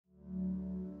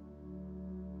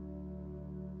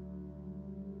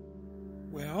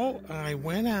Well, I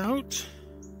went out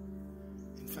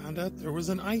and found out there was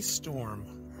an ice storm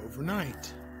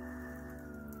overnight.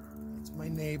 It's my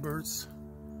neighbors,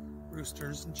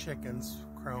 roosters and chickens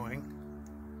crowing.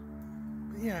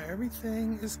 But yeah,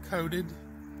 everything is coated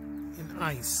in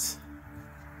ice.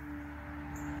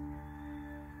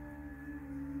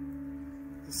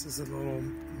 This is a little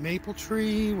maple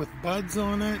tree with buds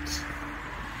on it.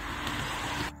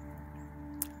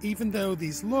 Even though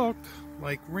these look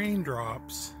like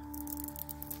raindrops,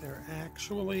 they're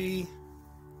actually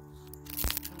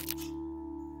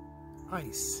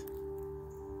ice.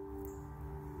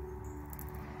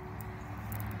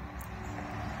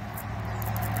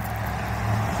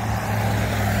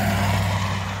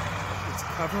 It's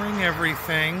covering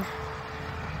everything,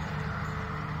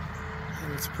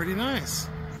 and it's pretty nice.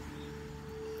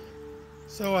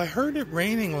 So I heard it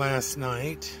raining last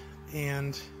night,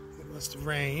 and it must have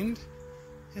rained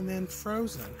and then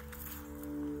frozen.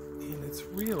 And it's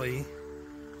really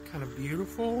kind of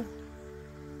beautiful.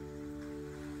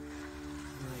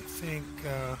 And I think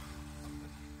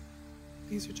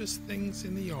these are just things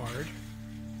in the yard.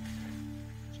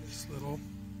 Just little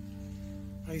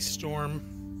ice storm.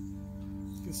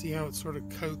 You can see how it sort of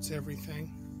coats everything.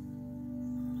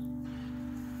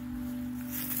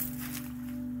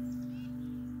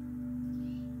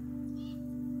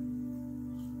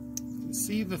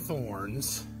 See the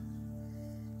thorns,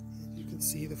 and you can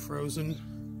see the frozen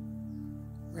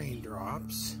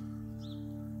raindrops.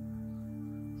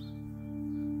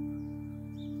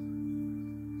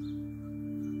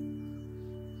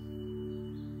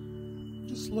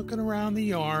 Just looking around the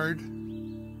yard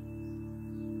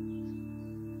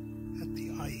at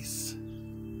the ice.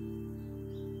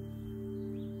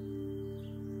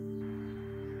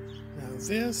 Now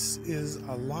this is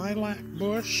a lilac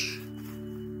bush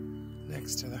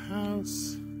next to the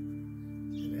house,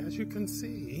 and as you can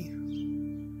see,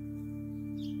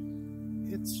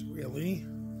 it's really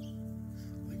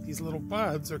like these little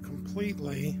buds are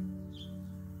completely,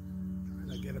 trying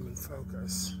to get them in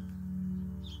focus.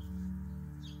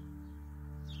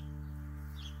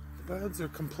 The buds are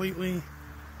completely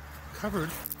covered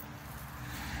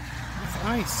with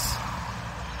ice,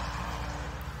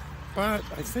 but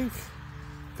I think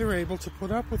they're able to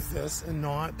put up with this and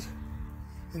not.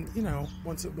 And you know,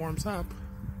 once it warms up,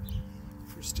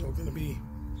 you're still going to be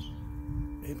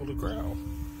able to grow.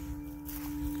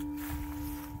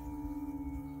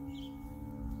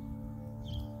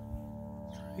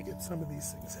 Try to get some of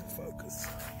these things in focus.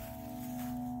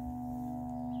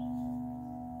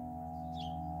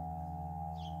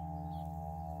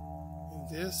 And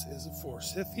this is a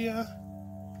forsythia,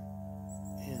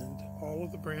 and all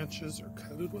of the branches are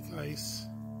coated with ice,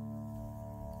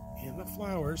 and the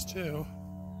flowers too.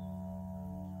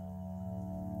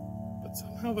 But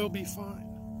somehow they'll be fine.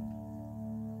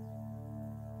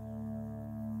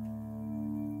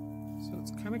 So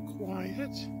it's kind of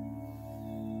quiet.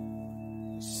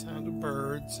 Sound of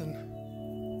birds and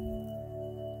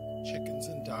chickens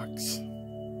and ducks.